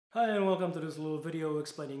Hi and welcome to this little video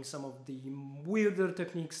explaining some of the weirder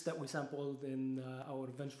techniques that we sampled in our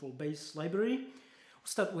Vengeful Bass library. We'll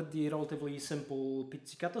start with the relatively simple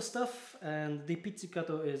pizzicato stuff, and the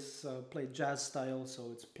pizzicato is played jazz style, so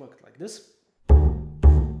it's plucked like this.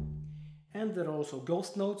 And there are also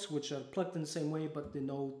ghost notes, which are plucked in the same way, but the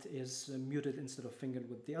note is muted instead of fingered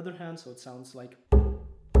with the other hand, so it sounds like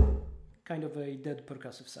kind of a dead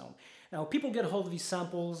percussive sound. Now people get a hold of these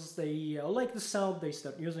samples, they like the sound, they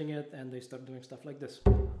start using it, and they start doing stuff like this.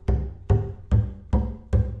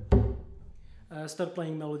 Start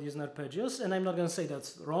playing melodies and arpeggios, and I'm not going to say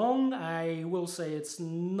that's wrong. I will say it's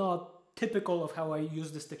not typical of how I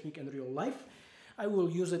use this technique in real life. I will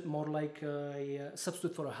use it more like a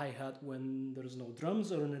substitute for a hi-hat when there's no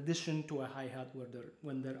drums, or in addition to a hi-hat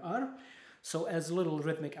when there are. So as little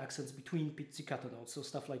rhythmic accents between pizzicato notes, so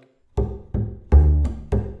stuff like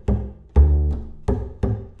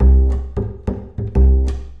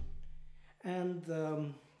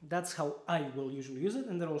that's how I will usually use it.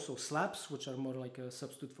 And there are also slaps, which are more like a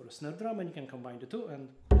substitute for a snare drum, and you can combine the two and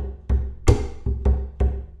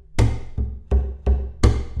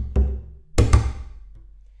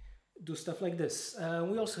do stuff like this.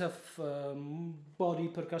 We also have body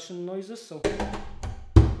percussion noises, so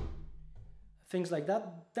things like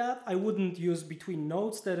that. That I wouldn't use between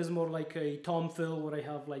notes. That is more like a tom fill, where I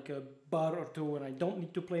have like a bar or two and I don't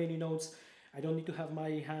need to play any notes. I don't need to have my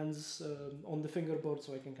hands on the fingerboard,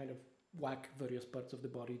 so I can kind of whack various parts of the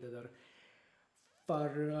body that are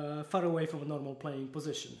far away from a normal playing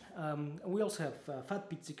position. We also have fat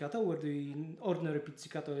pizzicato, where the ordinary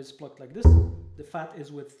pizzicato is plucked like this. The fat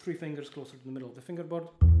is with 3 fingers closer to the middle of the fingerboard.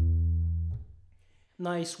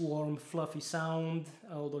 Nice, warm, fluffy sound,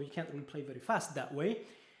 although you can't really play very fast that way.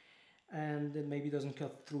 And it maybe doesn't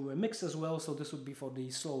cut through a mix as well, so this would be for the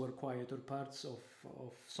slower, quieter parts of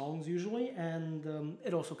songs usually, and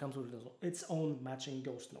it also comes with its own matching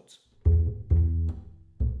ghost notes.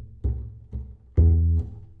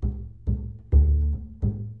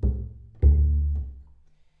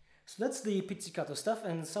 So that's the pizzicato stuff,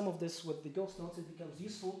 and some of this with the ghost notes, it becomes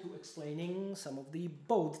useful to explaining some of the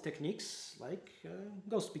bowed techniques, like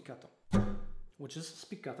ghost spiccato, which is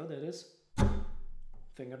spiccato, that is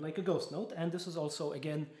fingered like a ghost note. And this is also,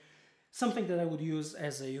 again, something that I would use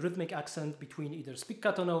as a rhythmic accent between either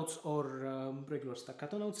spiccato notes or regular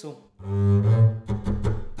staccato notes. So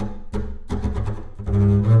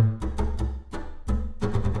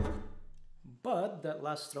but that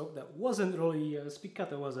last stroke, that wasn't really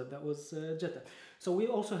spiccato, was it? That was jete. So we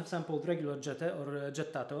also have sampled regular jete, or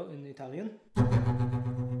jettato in Italian.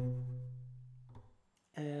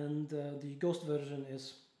 And the ghost version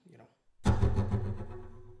is, you know.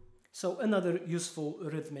 So another useful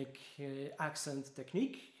rhythmic accent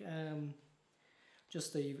technique,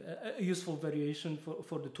 just a useful variation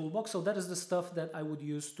for the toolbox. So that is the stuff that I would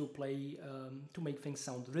use to play, to make things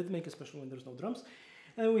sound rhythmic, especially when there's no drums.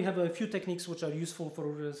 And we have a few techniques which are useful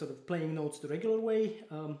for sort of playing notes the regular way,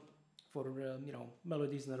 for you know,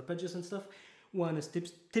 melodies and arpeggios and stuff. One is tip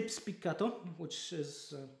spiccato, which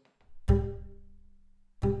is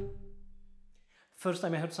first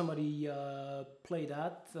time I heard somebody play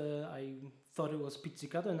that, I thought it was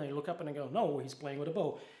pizzicato, and I look up and I go, no, he's playing with a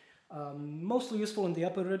bow. Mostly useful in the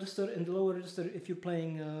upper register. In the lower register, if you're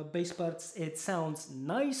playing bass parts, it sounds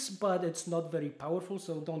nice, but it's not very powerful,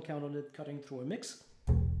 so don't count on it cutting through a mix.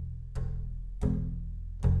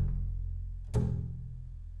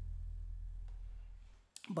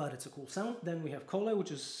 But it's a cool sound. Then we have colle,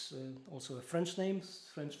 which is also a French name,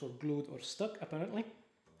 French for glued or stuck, apparently,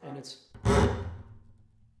 and it's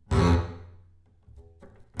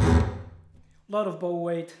a lot of bow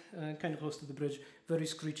weight, kind of close to the bridge, very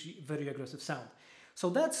screechy, very aggressive sound. So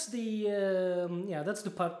that's the that's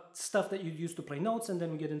the stuff that you use to play notes, and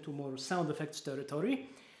then we get into more sound effects territory.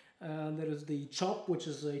 There is the chop, which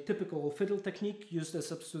is a typical fiddle technique used as a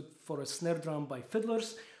substitute for a snare drum by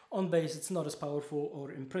fiddlers. On bass, it's not as powerful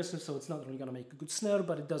or impressive, so it's not really going to make a good snare,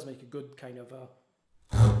 but it does make a good kind of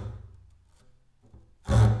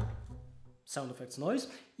sound effects noise.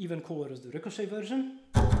 Even cooler is the ricochet version,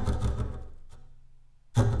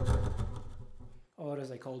 or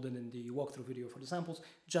as I called it in the walkthrough video for the samples,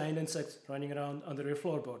 giant insects running around under your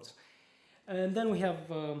floorboards. And then we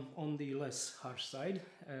have, on the less harsh side,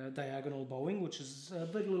 diagonal bowing, which is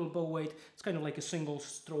very little bow weight. It's kind of like a single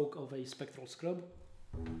stroke of a spectral scrub.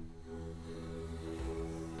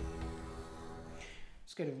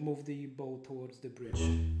 Just kind of move the bow towards the bridge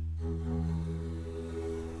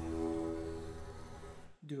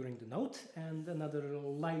during the note. And another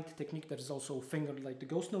light technique that is also fingered like the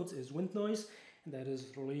ghost notes is wind noise, and that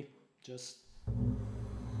is really just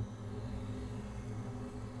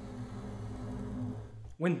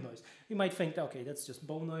wind noise. You might think, okay, that's just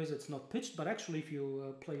bow noise, it's not pitched, but actually if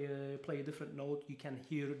you play a different note, you can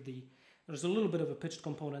hear there's a little bit of a pitched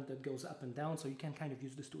component that goes up and down, so you can kind of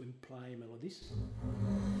use this to imply melodies.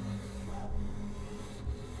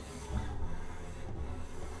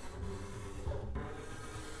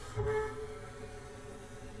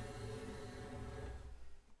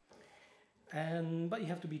 But you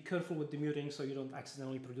have to be careful with the muting so you don't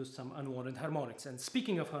accidentally produce some unwanted harmonics. And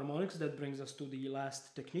speaking of harmonics, that brings us to the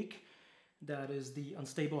last technique. That is the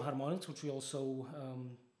unstable harmonics, which we also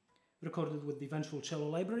recorded with the Vengeful cello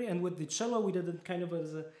library. And with the cello, we did it kind of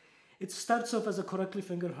as it starts off as a correctly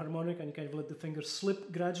fingered harmonic, and you kind of let the finger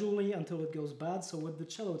slip gradually until it goes bad. So with the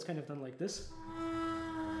cello, it's kind of done like this.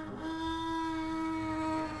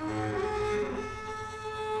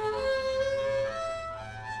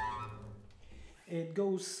 It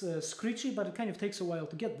goes screechy, but it kind of takes a while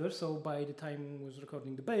to get there. So by the time I was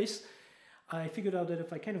recording the bass, I figured out that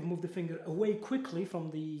if I kind of move the finger away quickly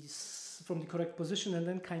from the correct position and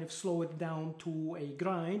then kind of slow it down to a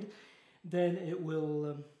grind, then it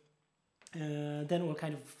will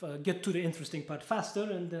kind of get to the interesting part faster,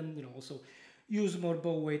 and then also use more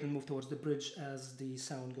bow weight and move towards the bridge as the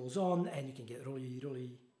sound goes on, and you can get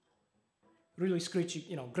really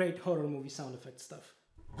screechy, great horror movie sound effect stuff.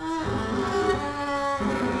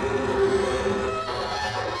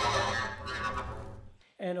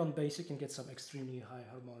 And on bass you can get some extremely high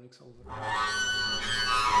harmonics over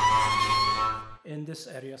in this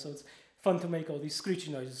area, so it's fun to make all these screechy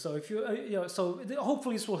noises. So if you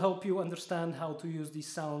hopefully this will help you understand how to use these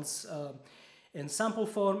sounds in sample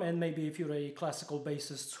form, and maybe if you're a classical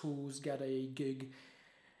bassist who's got a gig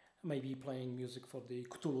maybe playing music for the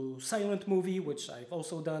Cthulhu silent movie, which I've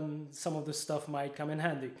also done, some of this stuff might come in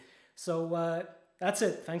handy. So that's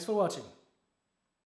it. Thanks for watching.